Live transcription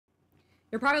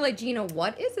You're probably like, Gina,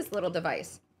 what is this little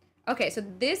device? Okay, so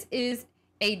this is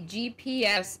a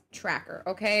GPS tracker,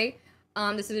 okay?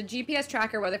 This is a GPS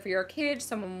tracker, whether for your kid,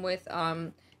 someone with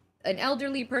an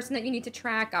elderly person that you need to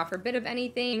track, God forbid of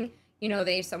anything. You know,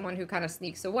 they someone who kind of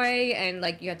sneaks away and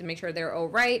like you have to make sure they're all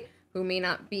right, who may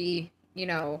not be, you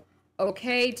know,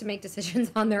 okay to make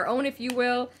decisions on their own, if you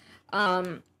will.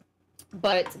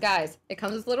 But guys, it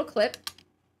comes with a little clip.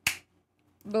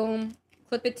 Boom.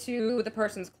 Clip it to the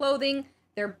person's clothing,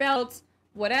 their belts,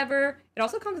 whatever. It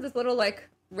also comes with this little like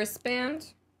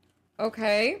wristband.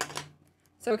 Okay.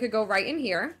 So it could go right in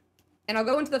here. And I'll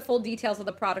go into the full details of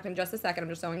the product in just a second. I'm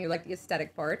just showing you like the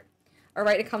aesthetic part. All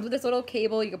right, it comes with this little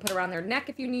cable you can put around their neck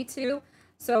if you need to.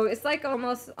 So it's like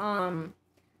almost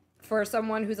for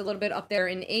someone who's a little bit up there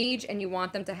in age and you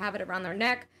want them to have it around their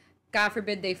neck. God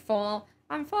forbid they fall.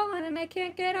 I'm falling and I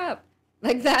can't get up.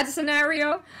 Like that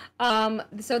scenario.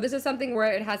 So this is something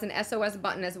where it has an SOS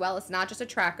button as well. It's not just a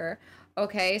tracker.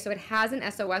 Okay, so it has an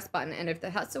SOS button. And if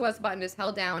the SOS button is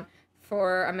held down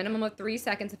for a minimum of 3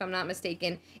 seconds, if I'm not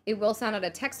mistaken, it will sound out a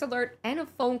text alert and a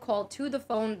phone call to the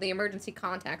phone, the emergency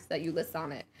contacts that you list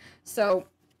on it. So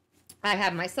I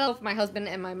have myself, my husband,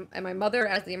 and my mother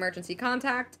as the emergency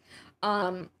contact.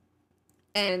 And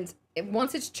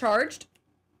once it's charged,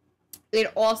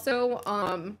 it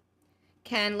also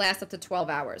can last up to 12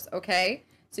 hours, okay?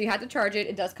 So you have to charge it.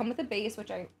 It does come with a base,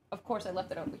 which of course, I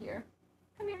left it over here.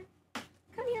 Come here.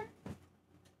 Come here.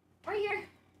 Right here.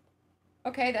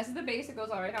 Okay, this is the base. It goes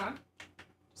all right on.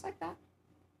 Just like that.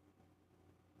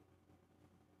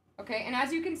 Okay, and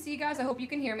as you can see, guys, I hope you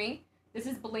can hear me. This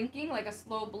is blinking, like a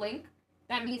slow blink.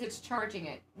 That means it's charging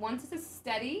it. Once it's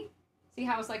steady, see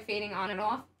how it's like fading on and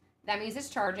off? That means it's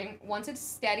charging. Once it's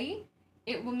steady,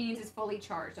 it means it's fully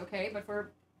charged, okay? But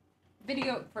for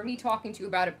me talking to you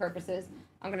about it purposes,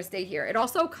 I'm going to stay here. It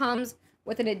also comes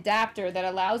with an adapter that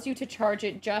allows you to charge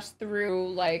it just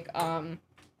through, like,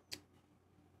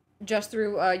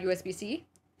 USB-C.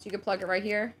 So you can plug it right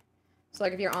here. So,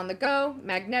 like, if you're on the go,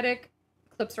 magnetic,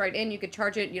 clips right in, you could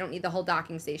charge it. You don't need the whole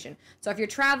docking station. So if you're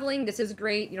traveling, this is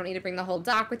great. You don't need to bring the whole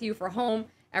dock with you for home.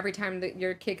 Every time that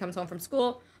your kid comes home from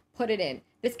school, put it in.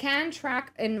 This can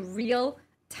track in real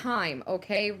time,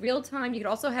 okay? Real time. You could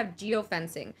also have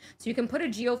geofencing. So you can put a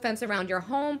geofence around your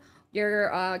home,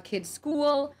 your kid's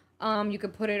school. You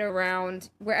could put it around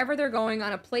wherever they're going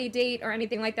on a play date or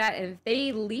anything like that. And if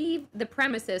they leave the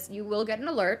premises, you will get an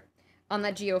alert on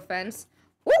that geofence.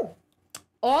 Ooh!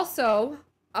 Also,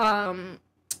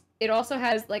 it also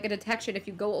has like a detection if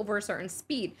you go over a certain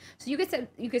speed. So you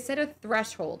could set a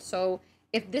threshold. So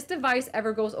if this device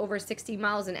ever goes over 60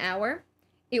 miles an hour,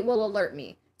 it will alert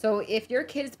me. So if your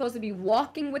kid is supposed to be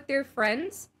walking with their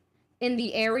friends in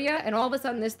the area and all of a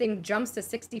sudden this thing jumps to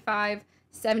 65,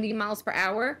 70 miles per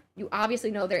hour, you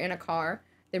obviously know they're in a car,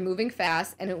 they're moving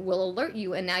fast, and it will alert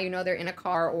you, and now you know they're in a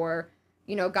car, or,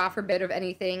 you know, God forbid of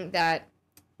anything, that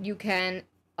you can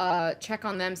check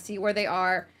on them, see where they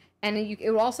are, and it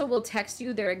also will text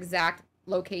you their exact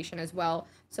location as well.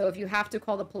 So if you have to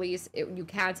call the police, you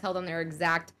can tell them their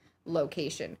exact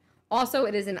location. Also,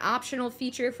 it is an optional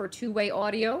feature for two-way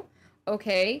audio,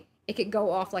 okay? It could go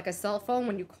off like a cell phone.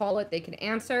 When you call it, they can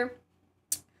answer.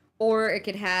 Or it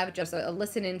could have just a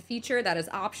listen-in feature that is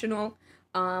optional.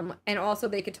 And also,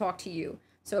 they could talk to you.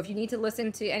 So if you need to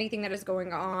listen to anything that is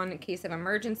going on in case of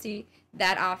emergency,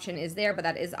 that option is there, but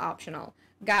that is optional.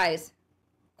 Guys,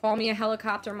 call me a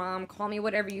helicopter mom. Call me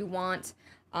whatever you want.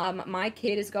 My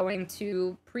kid is going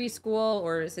to preschool,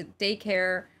 or is it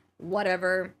daycare,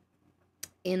 whatever,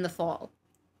 in the fall.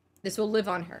 This will live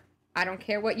on her. I don't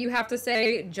care what you have to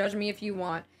say. Judge me if you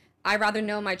want. I'd rather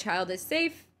know my child is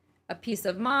safe, a peace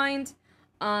of mind,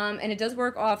 and it does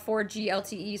work off 4G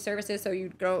LTE services, so you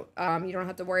don't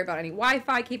have to worry about any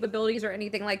Wi-Fi capabilities or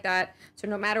anything like that. So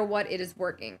no matter what, it is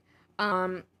working.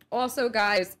 Also,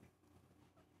 guys,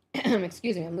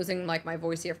 excuse me, I'm losing like my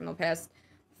voice here from the past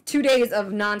 2 days of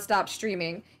nonstop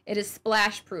streaming. It is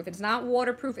splash proof. It's not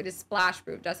waterproof. It is splash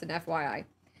proof. Just an FYI.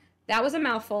 That was a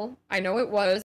mouthful. I know it was.